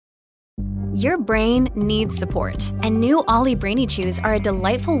Your brain needs support, and new Ollie Brainy Chews are a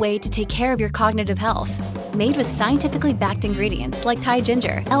delightful way to take care of your cognitive health. Made with scientifically backed ingredients like Thai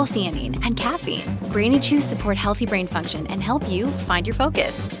ginger, L-theanine, and caffeine, Brainy Chews support healthy brain function and help you find your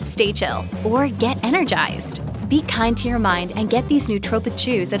focus, stay chill, or get energized. Be kind to your mind and get these nootropic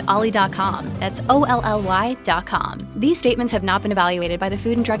chews at ollie.com. That's OLLY.com. These statements have not been evaluated by the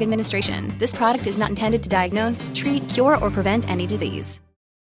Food and Drug Administration. This product is not intended to diagnose, treat, cure, or prevent any disease.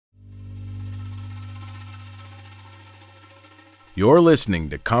 You're listening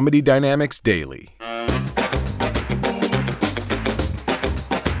to Comedy Dynamics Daily.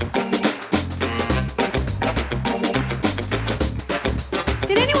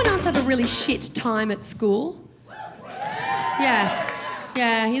 Did anyone else have a really shit time at school?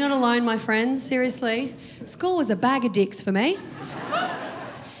 Yeah, you're not alone, my friends, seriously. School was a bag of dicks for me.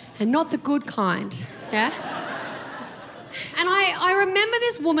 And not the good kind, yeah? And I remember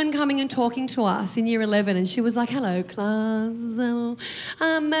this woman coming and talking to us in year 11, and she was like, "Hello, class.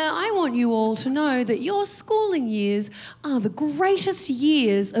 I want you all to know that your schooling years are the greatest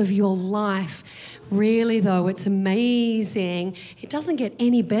years of your life. Really, though, it's amazing. It doesn't get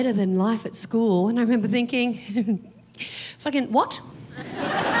any better than life at school." And I remember thinking, fucking what?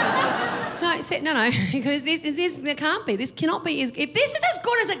 No, because this there can't be. This cannot be. If this is as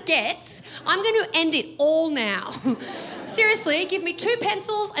good as it gets, I'm going to end it all now. Seriously, give me 2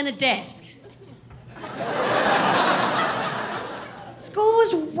 pencils and a desk. School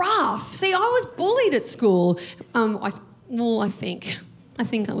was rough. See, I was bullied at school. I think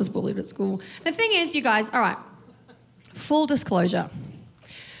I was bullied at school. The thing is, you guys, all right, full disclosure.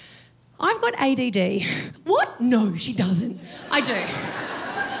 I've got ADD. What? No, she doesn't. I do.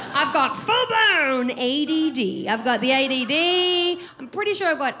 I've got full-blown ADD. I've got the ADD. I'm pretty sure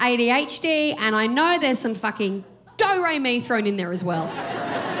I've got ADHD, and I know there's some fucking do-re-mi thrown in there as well.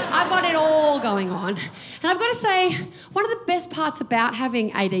 I've got it all going on. And I've got to say, one of the best parts about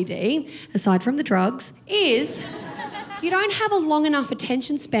having ADD, aside from the drugs, is you don't have a long enough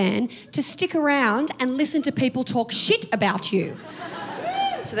attention span to stick around and listen to people talk shit about you.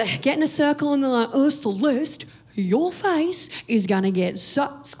 So they get in a circle and they're like, "Oh, Celeste, your face is going to get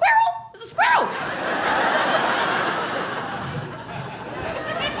Squirrel! It's a squirrel!"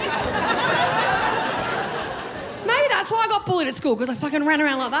 Maybe that's why I got bullied at school, because I fucking ran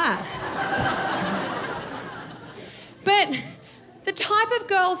around like that. But the type of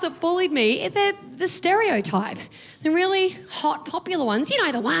girls that bullied me, they're the stereotype. The really hot, popular ones. You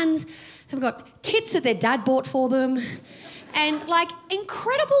know, the ones who've got tits that their dad bought for them, and, like,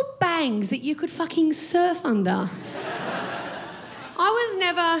 incredible bangs that you could fucking surf under. I was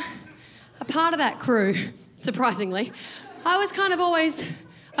never a part of that crew, surprisingly. I was kind of always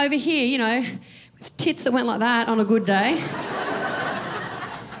over here, you know, with tits that went like that on a good day.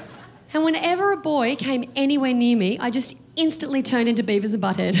 And whenever a boy came anywhere near me, I just instantly turned into Beavis and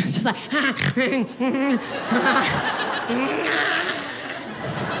Butthead. Just like...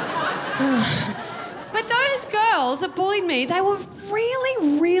 But those girls that bullied me, they were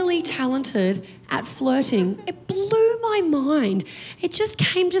really, really talented at flirting. It blew my mind. It just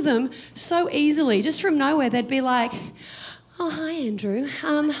came to them so easily, just from nowhere. They'd be like, "Oh, hi, Andrew.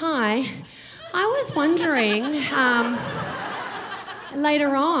 Hi. I was wondering,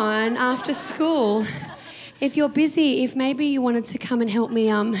 later on, after school, if you're busy, if maybe you wanted to come and help me,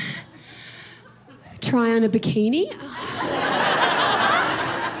 try on a bikini."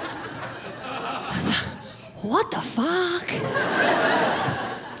 What the fuck?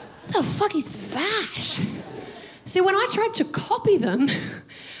 What the fuck is that? See, when I tried to copy them,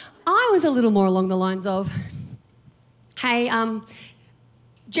 I was a little more along the lines of, "Hey,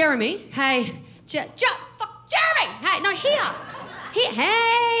 Jeremy, hey, Jeremy, hey, no, here,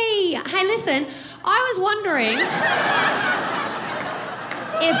 hey, listen, I was wondering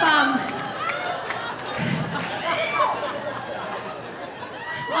if,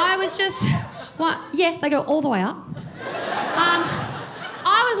 I was just... What? Yeah, they go all the way up.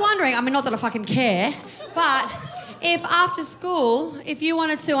 I was wondering, I mean, not that I fucking care, but if after school, if you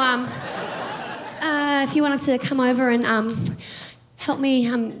wanted to come over and help me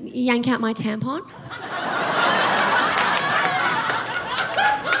yank out my tampon.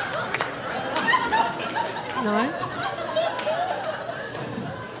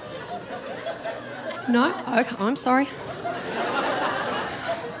 No? Okay, I'm sorry.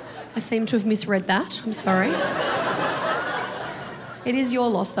 I seem to have misread that. I'm sorry. It is your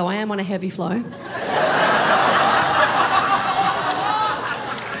loss, though. I am on a heavy flow.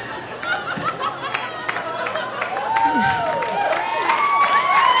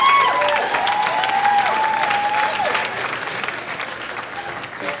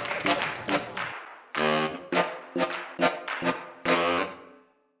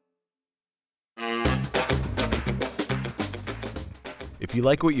 If you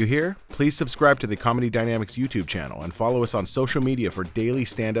like what you hear, please subscribe to the Comedy Dynamics YouTube channel and follow us on social media for daily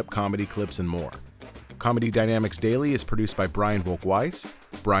stand-up comedy clips and more. Comedy Dynamics Daily is produced by Brian Volk-Weiss,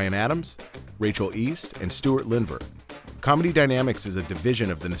 Brian Adams, Rachel East, and Stuart Lindver. Comedy Dynamics is a division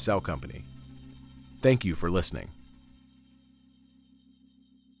of the Nacelle Company. Thank you for listening.